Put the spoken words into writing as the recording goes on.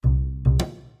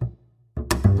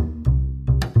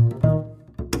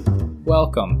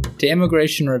Welcome to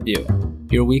Immigration Review,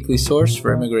 your weekly source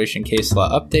for immigration case law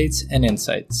updates and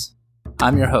insights.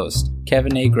 I'm your host,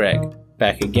 Kevin A. Gregg,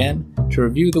 back again to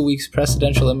review the week's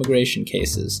precedential immigration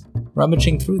cases,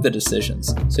 rummaging through the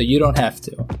decisions so you don't have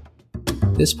to.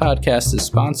 This podcast is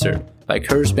sponsored by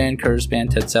Kurzban,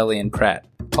 Tetzelli & Pratt,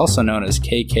 also known as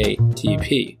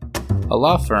KKTP, a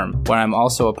law firm where I'm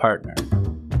also a partner.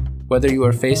 Whether you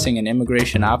are facing an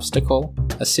immigration obstacle,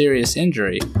 a serious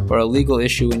injury, or a legal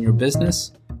issue in your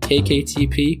business,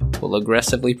 KKTP will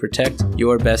aggressively protect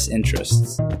your best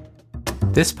interests.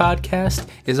 This podcast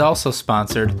is also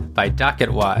sponsored by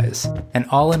DocketWise, an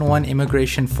all-in-one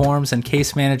immigration forms and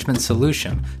case management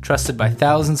solution trusted by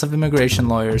thousands of immigration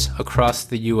lawyers across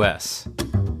the U.S.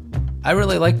 I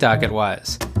really like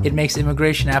DocketWise. It makes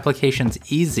immigration applications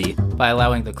easy by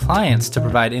allowing the clients to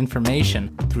provide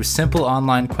information through simple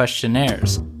online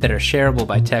questionnaires that are shareable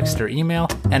by text or email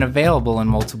and available in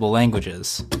multiple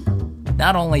languages.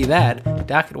 Not only that,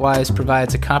 DocketWise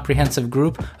provides a comprehensive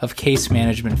group of case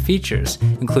management features,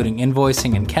 including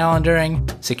invoicing and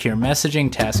calendaring, secure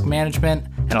messaging, task management,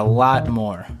 and a lot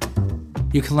more.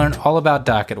 You can learn all about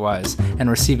DocketWise and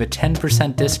receive a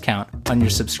 10% discount on your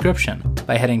subscription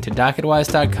by heading to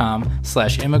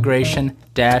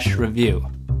docketwise.com/immigration-review,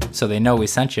 so they know we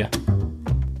sent you.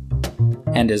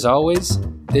 And as always,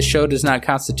 this show does not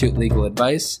constitute legal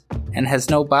advice and has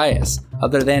no bias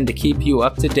other than to keep you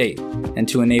up to date and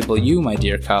to enable you, my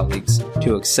dear colleagues,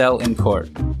 to excel in court.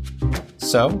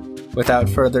 So, without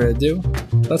further ado,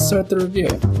 let's start the review.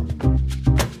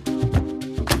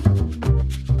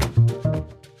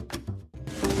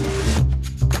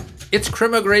 It's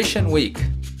crimmigration week.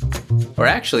 Or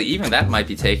actually, even that might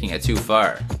be taking it too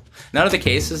far. None of the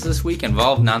cases this week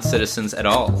involve non-citizens at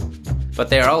all, but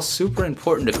they are all super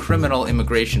important to criminal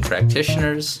immigration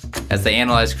practitioners as they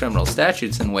analyze criminal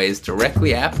statutes in ways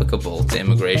directly applicable to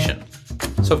immigration.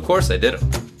 So of course I did them.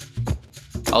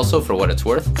 Also, for what it's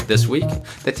worth, this week,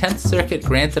 the 10th Circuit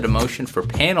granted a motion for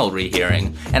panel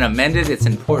rehearing and amended its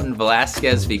important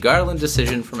Velasquez v. Garland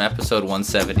decision from episode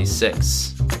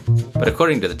 176. But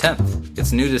according to the 10th,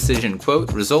 its new decision,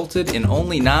 quote, resulted in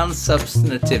only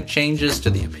non-substantive changes to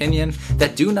the opinion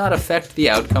that do not affect the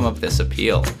outcome of this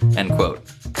appeal, end quote.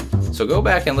 So go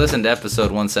back and listen to episode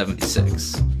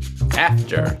 176,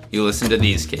 after you listen to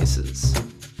these cases.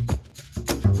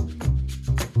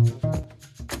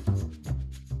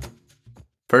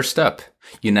 First up,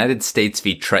 United States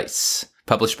v. Trice,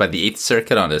 published by the 8th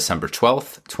Circuit on December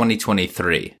 12th,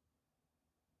 2023.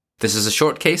 This is a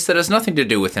short case that has nothing to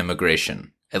do with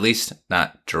immigration, at least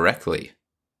not directly.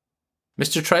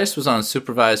 Mr. Trice was on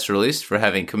supervised release for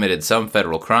having committed some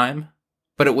federal crime,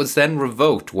 but it was then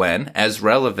revoked when, as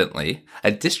relevantly,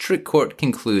 a district court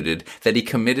concluded that he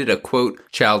committed a, quote,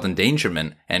 child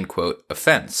endangerment, end quote,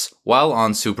 offense while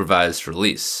on supervised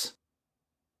release.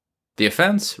 The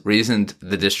offense, reasoned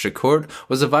the district court,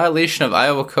 was a violation of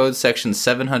Iowa Code section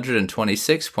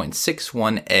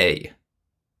 726.61a.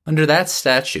 Under that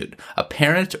statute, a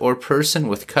parent or person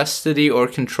with custody or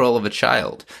control of a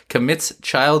child commits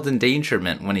child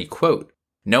endangerment when he, quote,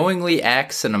 knowingly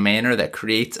acts in a manner that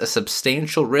creates a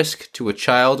substantial risk to a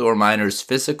child or minor's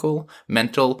physical,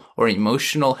 mental, or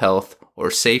emotional health or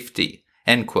safety,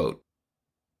 end quote.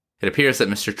 It appears that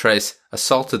Mr. Trice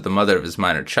assaulted the mother of his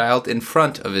minor child in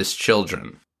front of his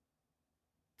children.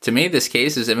 To me, this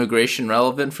case is immigration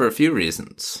relevant for a few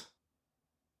reasons.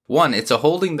 One, it's a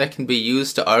holding that can be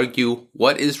used to argue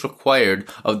what is required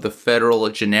of the federal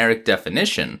generic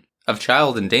definition of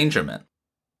child endangerment.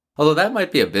 Although that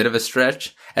might be a bit of a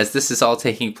stretch, as this is all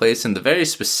taking place in the very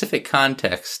specific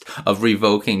context of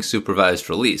revoking supervised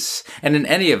release, and in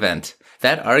any event,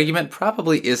 that argument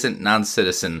probably isn't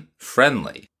non-citizen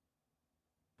friendly.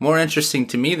 More interesting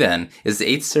to me, then, is the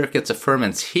 8th Circuit's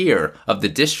affirmance here of the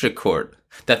district court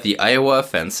that the Iowa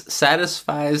offense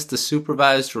satisfies the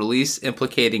supervised release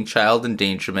implicating child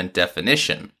endangerment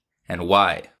definition, and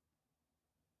why.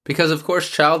 Because, of course,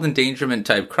 child endangerment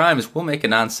type crimes will make a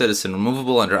non-citizen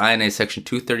removable under INA section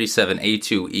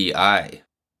 237A2EI.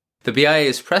 The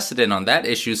BIA's precedent on that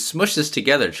issue smushes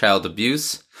together child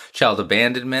abuse, child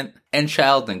abandonment, and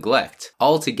child neglect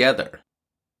all together,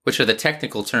 which are the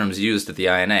technical terms used at the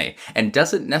INA, and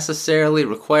doesn't necessarily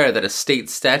require that a state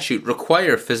statute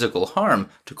require physical harm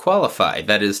to qualify,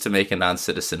 that is, to make a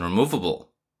non-citizen removable.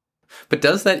 But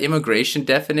does that immigration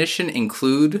definition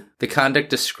include the conduct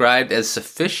described as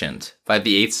sufficient by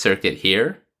the 8th Circuit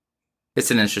here? It's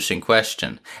an interesting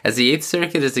question, as the 8th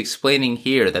Circuit is explaining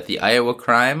here that the Iowa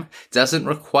crime doesn't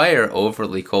require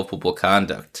overly culpable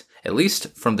conduct, at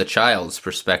least from the child's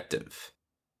perspective.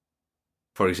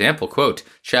 For example, quote,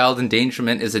 child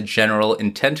endangerment is a general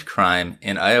intent crime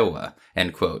in Iowa,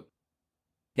 end quote.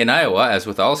 In Iowa, as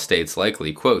with all states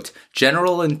likely, quote,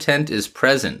 general intent is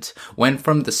present when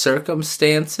from the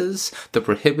circumstances the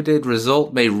prohibited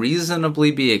result may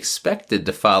reasonably be expected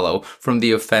to follow from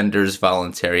the offender's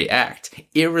voluntary act,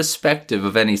 irrespective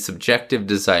of any subjective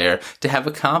desire to have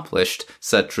accomplished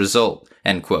such result,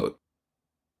 end quote.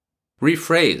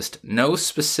 Rephrased, no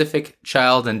specific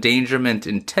child endangerment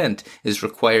intent is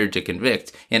required to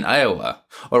convict in Iowa,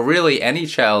 or really any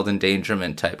child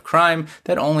endangerment type crime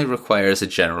that only requires a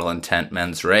general intent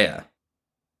mens rea.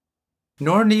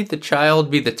 Nor need the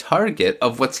child be the target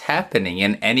of what's happening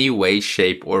in any way,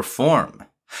 shape, or form.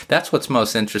 That's what's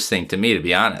most interesting to me, to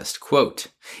be honest. Quote,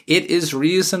 it is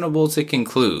reasonable to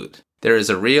conclude there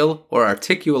is a real or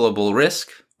articulable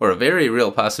risk or a very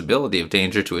real possibility of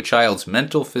danger to a child's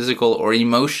mental, physical, or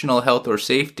emotional health or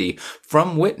safety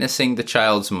from witnessing the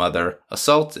child's mother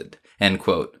assaulted, end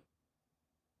quote.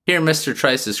 Here, Mr.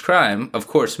 Trice's crime, of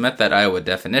course, met that Iowa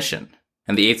definition,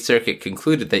 and the Eighth Circuit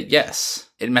concluded that yes,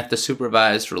 it met the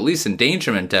supervised release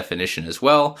endangerment definition as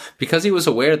well, because he was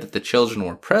aware that the children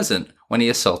were present when he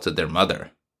assaulted their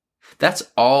mother.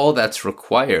 That's all that's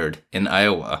required in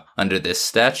Iowa under this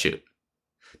statute.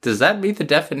 Does that meet the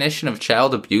definition of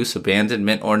child abuse,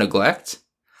 abandonment, or neglect?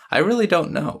 I really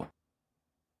don't know.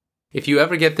 If you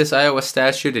ever get this Iowa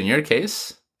statute in your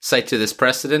case, cite to this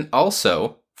precedent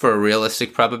also for a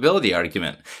realistic probability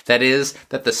argument. That is,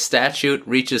 that the statute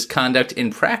reaches conduct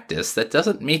in practice that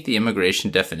doesn't meet the immigration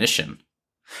definition.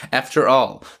 After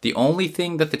all, the only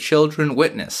thing that the children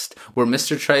witnessed were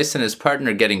Mr. Trice and his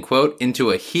partner getting, quote,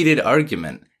 into a heated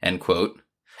argument, end quote,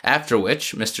 after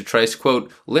which Mr. Trice,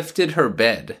 quote, lifted her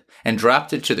bed and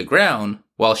dropped it to the ground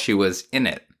while she was in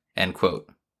it, end quote.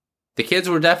 The kids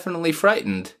were definitely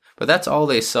frightened, but that's all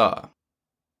they saw.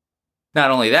 Not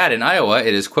only that, in Iowa,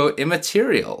 it is, quote,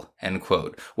 immaterial, end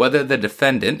quote, whether the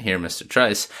defendant, here Mr.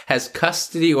 Trice, has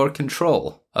custody or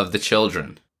control of the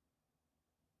children.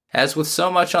 As with so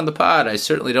much on the pod, I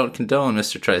certainly don't condone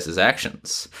Mr. Trice's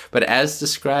actions, but as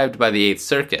described by the Eighth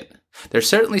Circuit, there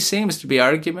certainly seems to be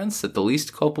arguments that the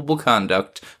least culpable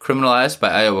conduct criminalized by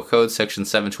Iowa Code Section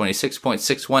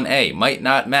 726.61a might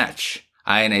not match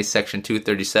INA Section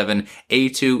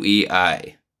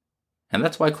 237A2EI. And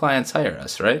that's why clients hire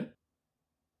us, right?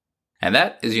 And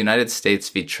that is United States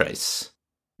v. Trice.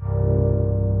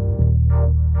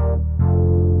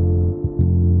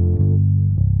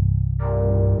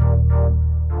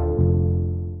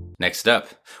 Next up,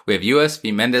 we have U.S.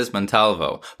 v.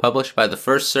 Mendez-Montalvo, published by the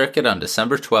First Circuit on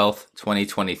December 12,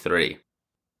 2023.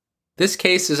 This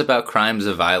case is about crimes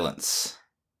of violence,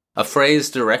 a phrase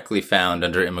directly found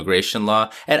under immigration law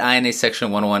at INA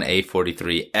Section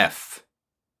 101A43F.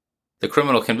 The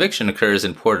criminal conviction occurs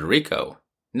in Puerto Rico,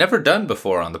 never done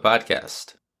before on the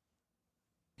podcast.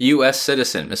 U.S.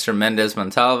 citizen Mr.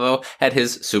 Mendez-Montalvo had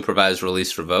his supervised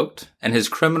release revoked and his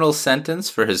criminal sentence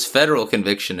for his federal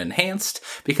conviction enhanced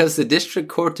because the district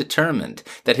court determined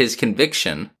that his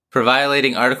conviction for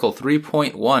violating Article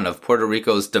 3.1 of Puerto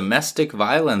Rico's domestic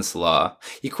violence law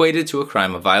equated to a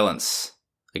crime of violence.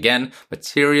 Again,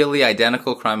 materially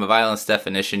identical crime of violence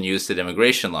definition used in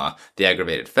immigration law, the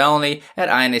aggravated felony at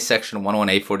INA Section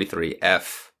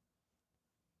 11843F.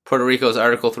 Puerto Rico's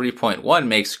Article 3.1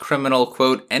 makes criminal,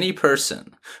 quote, any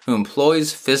person who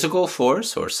employs physical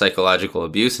force or psychological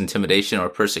abuse, intimidation, or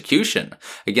persecution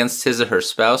against his or her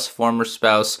spouse, former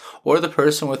spouse, or the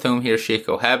person with whom he or she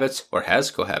cohabits or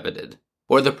has cohabited,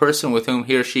 or the person with whom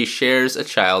he or she shares a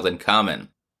child in common,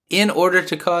 in order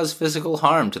to cause physical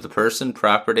harm to the person,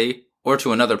 property, or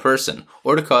to another person,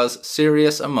 or to cause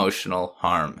serious emotional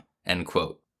harm, end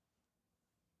quote.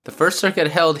 The First Circuit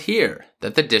held here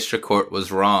that the district court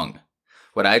was wrong.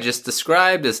 What I just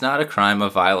described is not a crime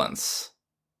of violence.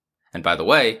 And by the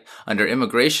way, under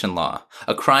immigration law,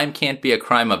 a crime can't be a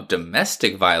crime of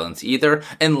domestic violence either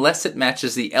unless it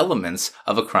matches the elements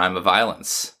of a crime of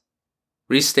violence.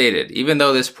 Restated, even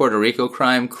though this Puerto Rico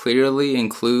crime clearly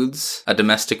includes a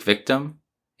domestic victim,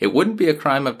 it wouldn't be a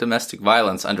crime of domestic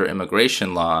violence under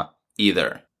immigration law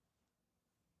either.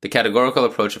 The categorical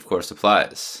approach, of course,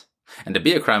 applies. And to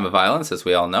be a crime of violence, as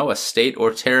we all know, a state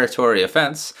or territory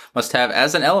offense must have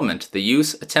as an element the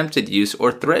use, attempted use,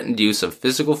 or threatened use of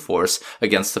physical force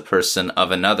against the person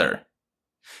of another.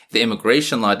 The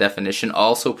immigration law definition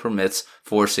also permits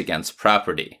force against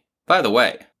property. By the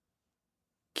way,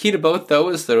 key to both, though,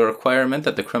 is the requirement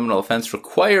that the criminal offense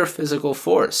require physical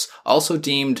force, also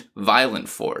deemed violent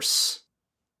force.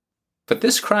 But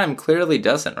this crime clearly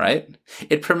doesn't, right?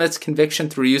 It permits conviction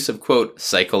through use of, quote,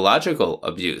 psychological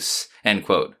abuse, end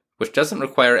quote, which doesn't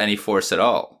require any force at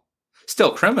all.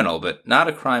 Still criminal, but not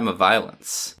a crime of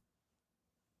violence.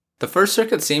 The First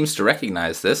Circuit seems to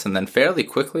recognize this and then fairly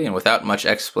quickly and without much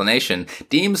explanation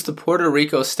deems the Puerto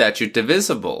Rico statute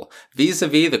divisible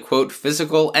vis-a-vis the, quote,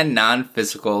 physical and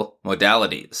non-physical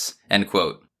modalities, end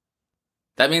quote.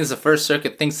 That means the First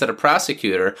Circuit thinks that a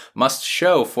prosecutor must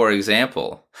show, for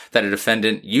example, that a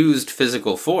defendant used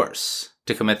physical force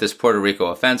to commit this Puerto Rico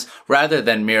offense rather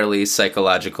than merely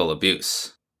psychological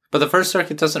abuse. But the First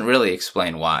Circuit doesn't really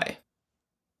explain why.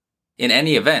 In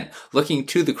any event, looking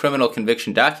to the criminal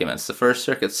conviction documents, the First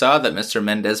Circuit saw that Mr.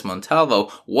 Mendez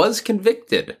Montalvo was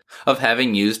convicted of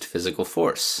having used physical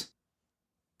force.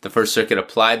 The First Circuit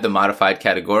applied the modified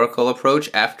categorical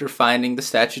approach after finding the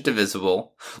statute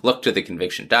divisible, looked to the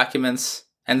conviction documents,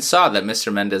 and saw that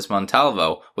Mr. Mendez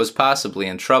Montalvo was possibly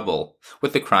in trouble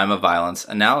with the crime of violence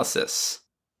analysis.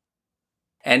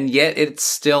 And yet it's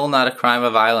still not a crime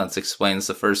of violence, explains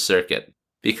the First Circuit.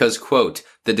 Because, quote,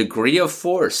 the degree of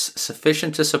force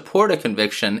sufficient to support a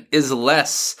conviction is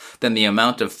less than the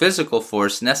amount of physical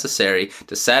force necessary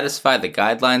to satisfy the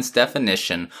guidelines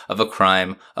definition of a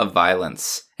crime of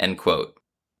violence, end quote.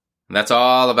 And that's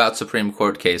all about Supreme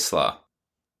Court case law.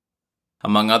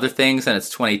 Among other things, in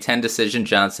its 2010 decision,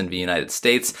 Johnson v. United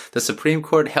States, the Supreme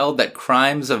Court held that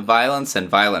crimes of violence and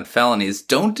violent felonies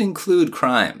don't include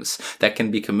crimes that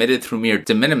can be committed through mere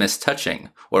de minimis touching,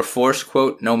 or force,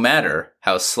 quote, no matter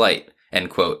how slight, end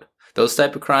quote. Those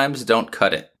type of crimes don't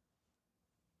cut it.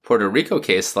 Puerto Rico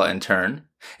case law, in turn,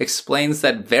 explains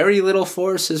that very little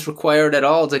force is required at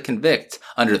all to convict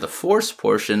under the force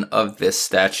portion of this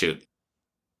statute.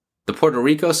 The Puerto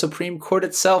Rico Supreme Court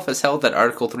itself has held that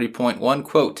Article 3.1,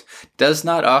 quote, does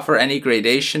not offer any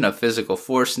gradation of physical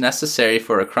force necessary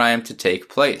for a crime to take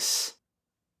place.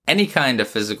 Any kind of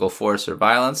physical force or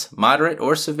violence, moderate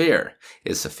or severe,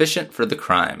 is sufficient for the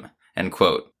crime, end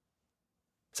quote.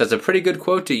 So that's a pretty good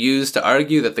quote to use to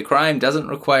argue that the crime doesn't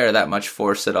require that much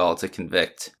force at all to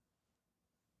convict.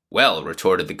 Well,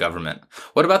 retorted the government,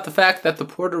 what about the fact that the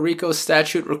Puerto Rico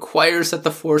statute requires that the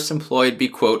force employed be,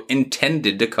 quote,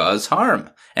 intended to cause harm,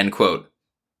 end quote?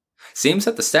 Seems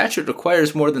that the statute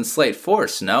requires more than slight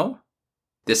force, no?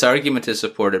 This argument is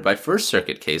supported by First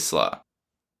Circuit case law.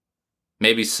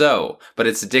 Maybe so, but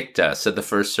it's dicta, said the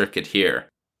First Circuit here.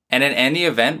 And in any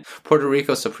event, Puerto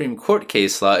Rico Supreme Court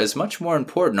case law is much more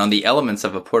important on the elements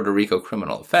of a Puerto Rico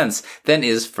criminal offense than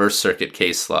is First Circuit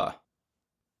case law.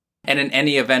 And in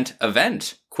any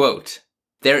event, quote,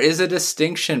 there is a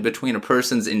distinction between a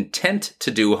person's intent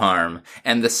to do harm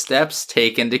and the steps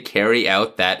taken to carry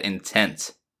out that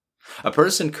intent. A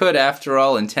person could, after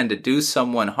all, intend to do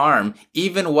someone harm,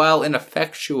 even while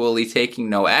ineffectually taking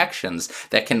no actions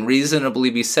that can reasonably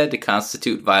be said to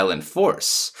constitute violent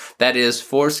force, that is,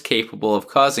 force capable of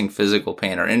causing physical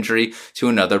pain or injury to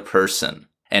another person,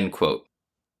 end quote.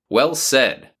 Well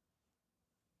said.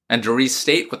 And to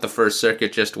restate what the First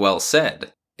Circuit just well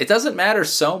said, it doesn't matter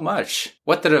so much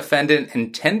what the defendant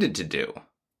intended to do.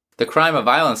 The crime of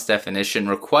violence definition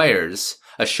requires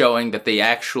a showing that they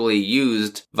actually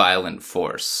used violent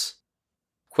force.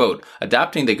 Quote,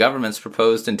 adopting the government's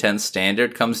proposed intent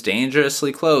standard comes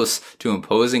dangerously close to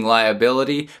imposing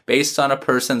liability based on a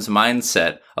person's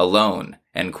mindset alone,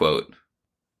 end quote.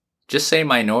 Just say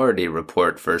Minority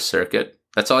Report, First Circuit.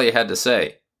 That's all you had to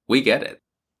say. We get it.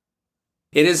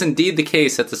 It is indeed the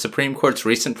case that the Supreme Court's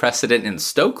recent precedent in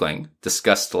Stokeling,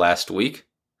 discussed last week,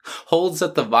 holds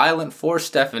that the violent force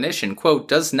definition, quote,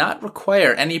 does not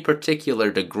require any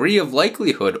particular degree of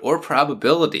likelihood or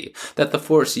probability that the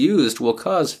force used will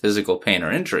cause physical pain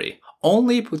or injury,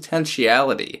 only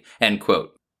potentiality, end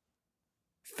quote.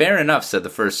 Fair enough, said the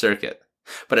First Circuit,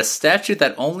 but a statute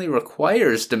that only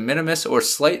requires de minimis or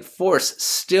slight force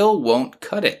still won't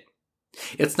cut it.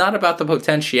 It's not about the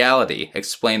potentiality,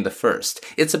 explained the first.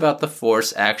 It's about the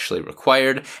force actually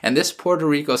required, and this Puerto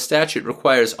Rico statute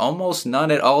requires almost none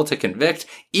at all to convict,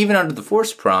 even under the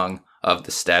force prong of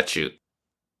the statute.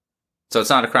 So it's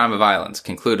not a crime of violence,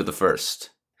 concluded the first.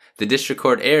 The district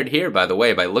court erred here, by the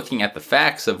way, by looking at the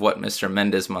facts of what Mr.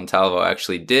 Mendez Montalvo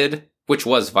actually did, which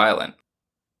was violent.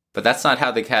 But that's not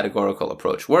how the categorical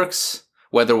approach works,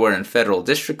 whether we're in federal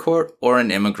district court or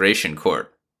in immigration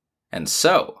court. And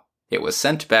so, it was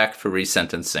sent back for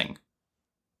resentencing.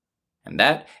 And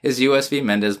that is U.S. v.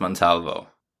 Mendez Montalvo.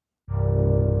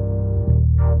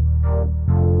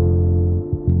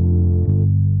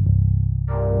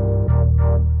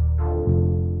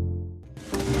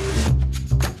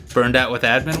 Burned out with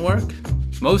admin work?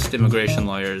 Most immigration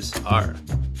lawyers are.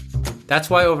 That's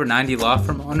why over 90 law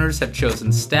firm owners have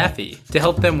chosen Staffy to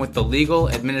help them with the legal,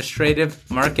 administrative,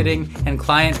 marketing, and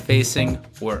client-facing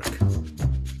work.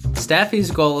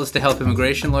 Staffy's goal is to help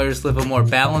immigration lawyers live a more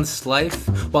balanced life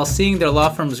while seeing their law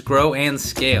firms grow and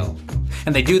scale.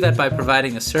 And they do that by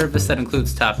providing a service that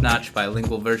includes top-notch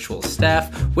bilingual virtual staff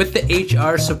with the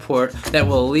HR support that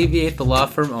will alleviate the law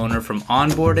firm owner from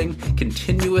onboarding,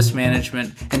 continuous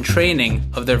management, and training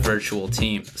of their virtual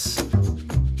teams.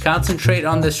 Concentrate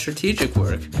on this strategic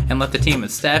work and let the team at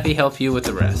Staffy help you with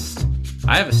the rest.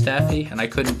 I have a Staffy and I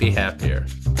couldn't be happier.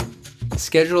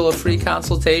 Schedule a free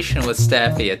consultation with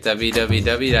Staffy at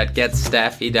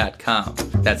www.getstaffy.com.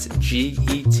 That's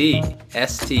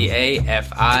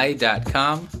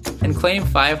GETSTAFI.com and claim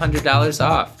 $500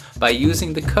 off by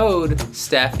using the code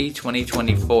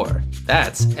STAFFY2024.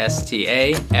 That's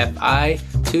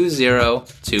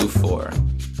STAFI2024.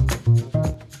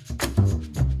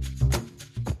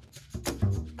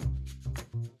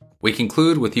 We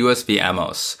conclude with U.S. v.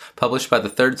 Amos, published by the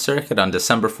Third Circuit on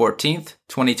December 14th,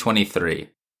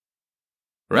 2023.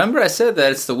 Remember I said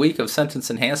that it's the week of sentence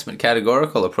enhancement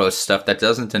categorical approach stuff that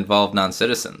doesn't involve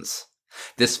non-citizens.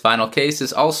 This final case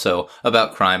is also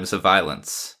about crimes of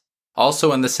violence,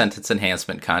 also in the sentence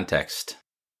enhancement context.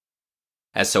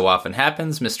 As so often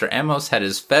happens, Mr. Amos had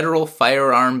his federal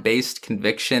firearm-based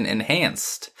conviction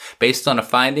enhanced, based on a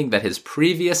finding that his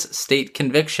previous state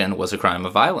conviction was a crime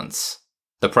of violence.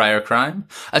 The prior crime?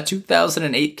 A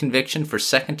 2008 conviction for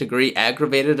second-degree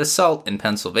aggravated assault in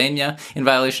Pennsylvania in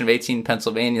violation of 18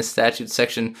 Pennsylvania Statute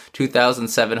Section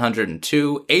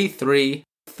 2702, A3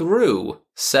 through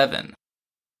 7.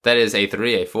 That is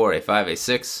A3, A4, A5,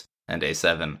 A6, and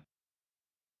A7.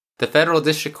 The federal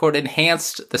district court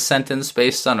enhanced the sentence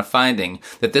based on a finding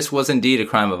that this was indeed a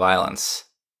crime of violence.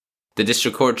 The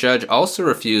district court judge also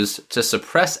refused to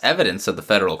suppress evidence of the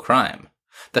federal crime.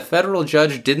 The federal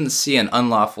judge didn't see an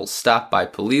unlawful stop by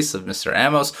police of Mr.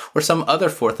 Amos or some other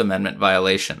Fourth Amendment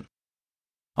violation.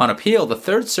 On appeal, the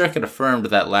Third Circuit affirmed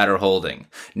that latter holding,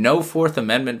 no Fourth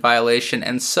Amendment violation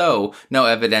and so no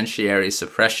evidentiary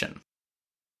suppression.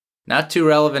 Not too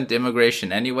relevant to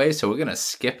immigration anyway, so we're going to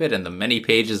skip it and the many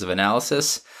pages of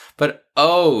analysis, but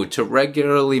to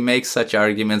regularly make such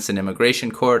arguments in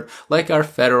immigration court like our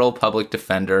federal public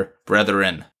defender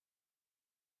brethren.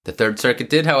 The Third Circuit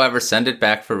did, however, send it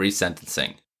back for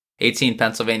resentencing. 18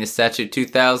 Pennsylvania Statute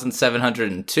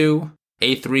 2702,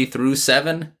 A3 through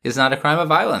 7, is not a crime of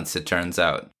violence, it turns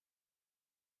out.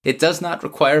 It does not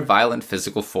require violent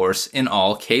physical force in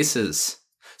all cases.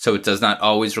 So it does not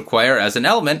always require as an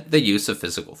element the use of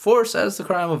physical force as the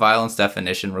crime of violence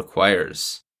definition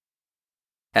requires.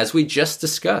 As we just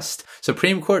discussed,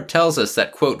 Supreme Court tells us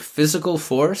that, quote, physical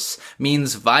force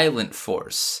means violent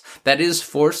force. That is,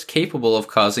 force capable of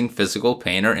causing physical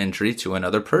pain or injury to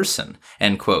another person,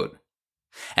 end quote.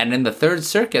 And in the Third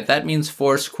Circuit, that means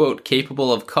force, quote,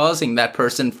 capable of causing that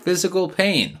person physical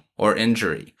pain or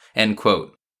injury, end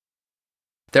quote.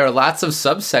 There are lots of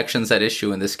subsections at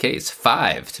issue in this case,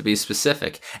 5 to be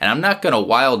specific, and I'm not going to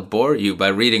wild bore you by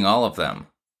reading all of them.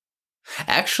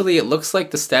 Actually, it looks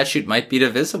like the statute might be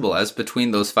divisible as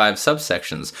between those 5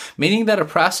 subsections, meaning that a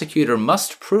prosecutor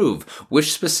must prove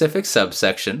which specific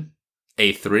subsection,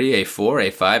 A3,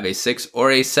 A4, A5, A6, or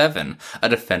A7, a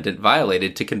defendant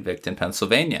violated to convict in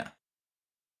Pennsylvania.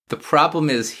 The problem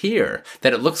is here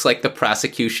that it looks like the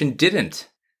prosecution didn't.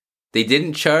 They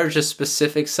didn't charge a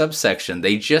specific subsection.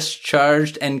 They just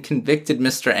charged and convicted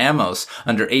Mr. Amos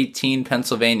under 18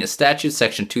 Pennsylvania Statute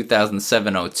Section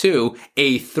 2702,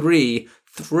 A3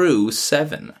 through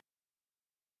 7.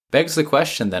 Begs the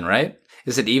question then, right?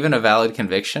 Is it even a valid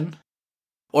conviction?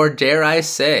 Or dare I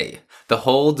say, the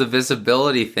whole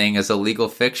divisibility thing is a legal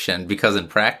fiction because in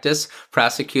practice,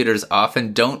 prosecutors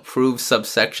often don't prove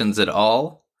subsections at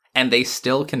all, and they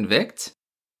still convict?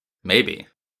 Maybe.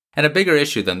 And a bigger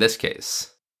issue than this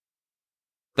case.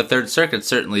 The Third Circuit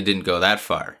certainly didn't go that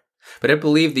far, but it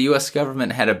believed the U.S.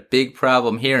 government had a big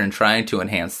problem here in trying to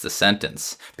enhance the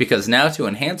sentence, because now to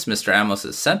enhance Mr.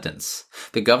 Amos's sentence,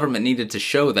 the government needed to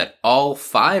show that all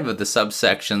 5 of the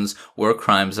subsections were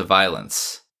crimes of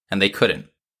violence, and they couldn't.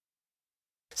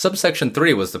 Subsection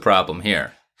 3 was the problem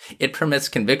here. It permits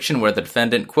conviction where the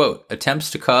defendant, quote,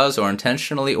 attempts to cause or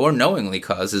intentionally or knowingly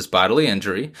causes bodily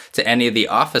injury to any of the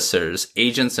officers,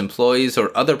 agents, employees,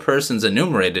 or other persons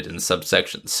enumerated in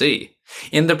subsection C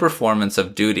in the performance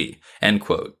of duty, end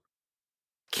quote.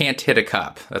 Can't hit a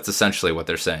cop. That's essentially what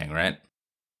they're saying, right?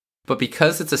 But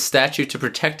because it's a statute to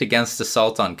protect against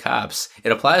assault on cops,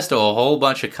 it applies to a whole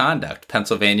bunch of conduct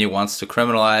Pennsylvania wants to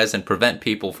criminalize and prevent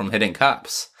people from hitting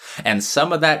cops. And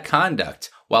some of that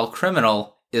conduct, while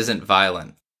criminal, isn't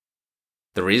violent.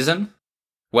 The reason?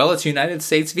 Well, it's United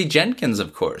States v. Jenkins,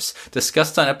 of course,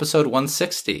 discussed on episode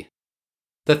 160.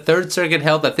 The Third Circuit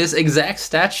held that this exact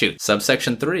statute,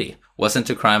 subsection 3, wasn't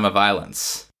a crime of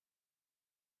violence.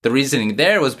 The reasoning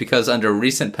there was because under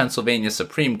recent Pennsylvania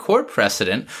Supreme Court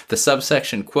precedent, the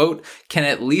subsection, quote, can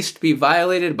at least be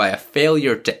violated by a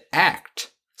failure to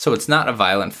act. So it's not a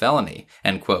violent felony,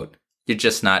 end quote. You're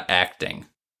just not acting.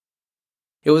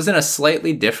 It was in a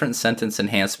slightly different sentence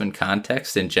enhancement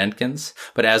context in Jenkins,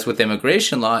 but as with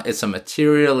immigration law, it's a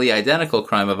materially identical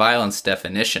crime of violence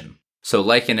definition. So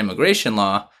like in immigration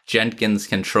law, Jenkins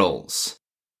controls.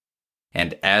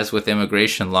 And as with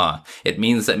immigration law, it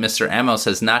means that Mr. Amos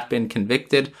has not been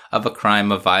convicted of a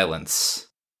crime of violence.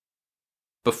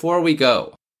 Before we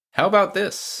go, how about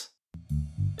this?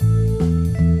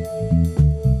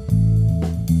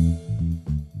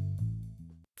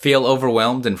 Feel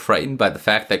overwhelmed and frightened by the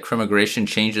fact that crimmigration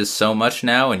changes so much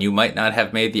now and you might not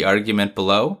have made the argument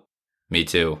below? Me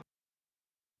too.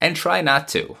 And try not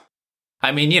to.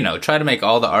 I mean, try to make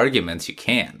all the arguments you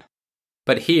can.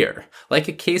 But here, like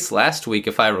a case last week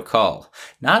if I recall,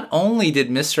 not only did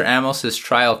Mr. Amos's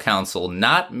trial counsel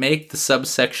not make the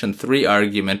subsection 3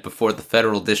 argument before the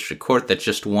federal district court that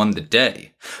just won the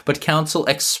day, but counsel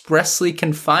expressly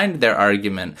confined their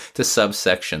argument to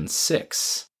subsection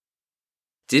 6.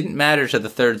 Didn't matter to the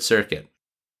Third Circuit.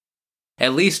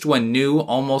 At least when new,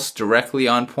 almost directly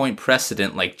on-point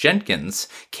precedent like Jenkins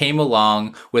came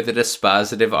along with a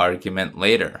dispositive argument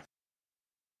later.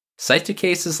 Cite to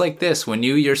cases like this when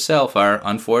you yourself are,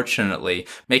 unfortunately,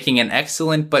 making an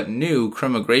excellent but new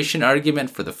crimmigration argument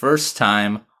for the first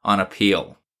time on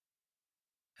appeal.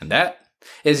 And that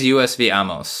is U.S. v.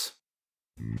 Amos.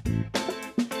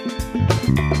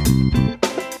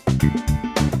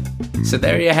 So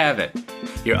there you have it.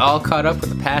 You're all caught up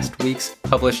with the past week's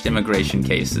published immigration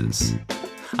cases.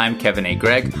 I'm Kevin A.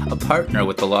 Gregg, a partner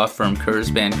with the law firm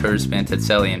Kurzban,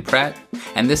 Tetzeli & Pratt,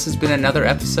 and this has been another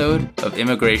episode of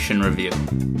Immigration Review.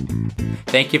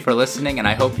 Thank you for listening, and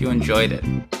I hope you enjoyed it.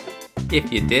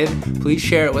 If you did, please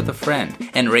share it with a friend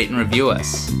and rate and review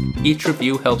us. Each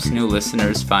review helps new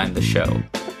listeners find the show.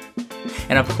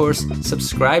 And of course,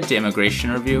 subscribe to Immigration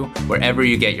Review wherever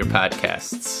you get your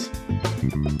podcasts.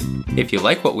 If you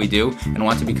like what we do and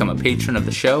want to become a patron of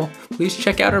the show, please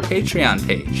check out our Patreon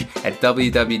page at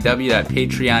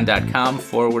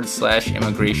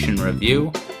www.patreon.com/Immigration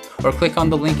Review or click on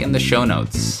the link in the show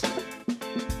notes.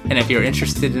 And if you're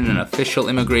interested in an official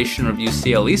Immigration Review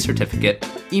CLE certificate,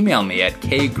 email me at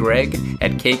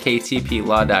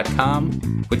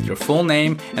kgreg@kktplaw.com with your full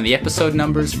name and the episode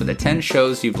numbers for the 10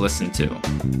 shows you've listened to.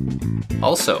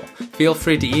 Also, feel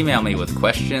free to email me with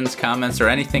questions, comments, or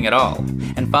anything at all,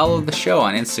 and follow the show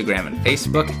on Instagram and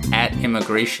Facebook at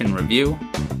Immigration Review,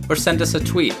 or send us a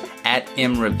tweet at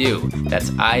ImReview,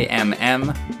 that's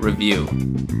IMM Review.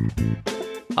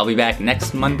 I'll be back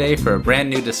next Monday for a brand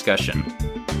new discussion.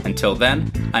 Until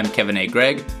then, I'm Kevin A.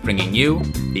 Gregg, bringing you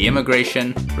the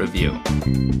Immigration Review.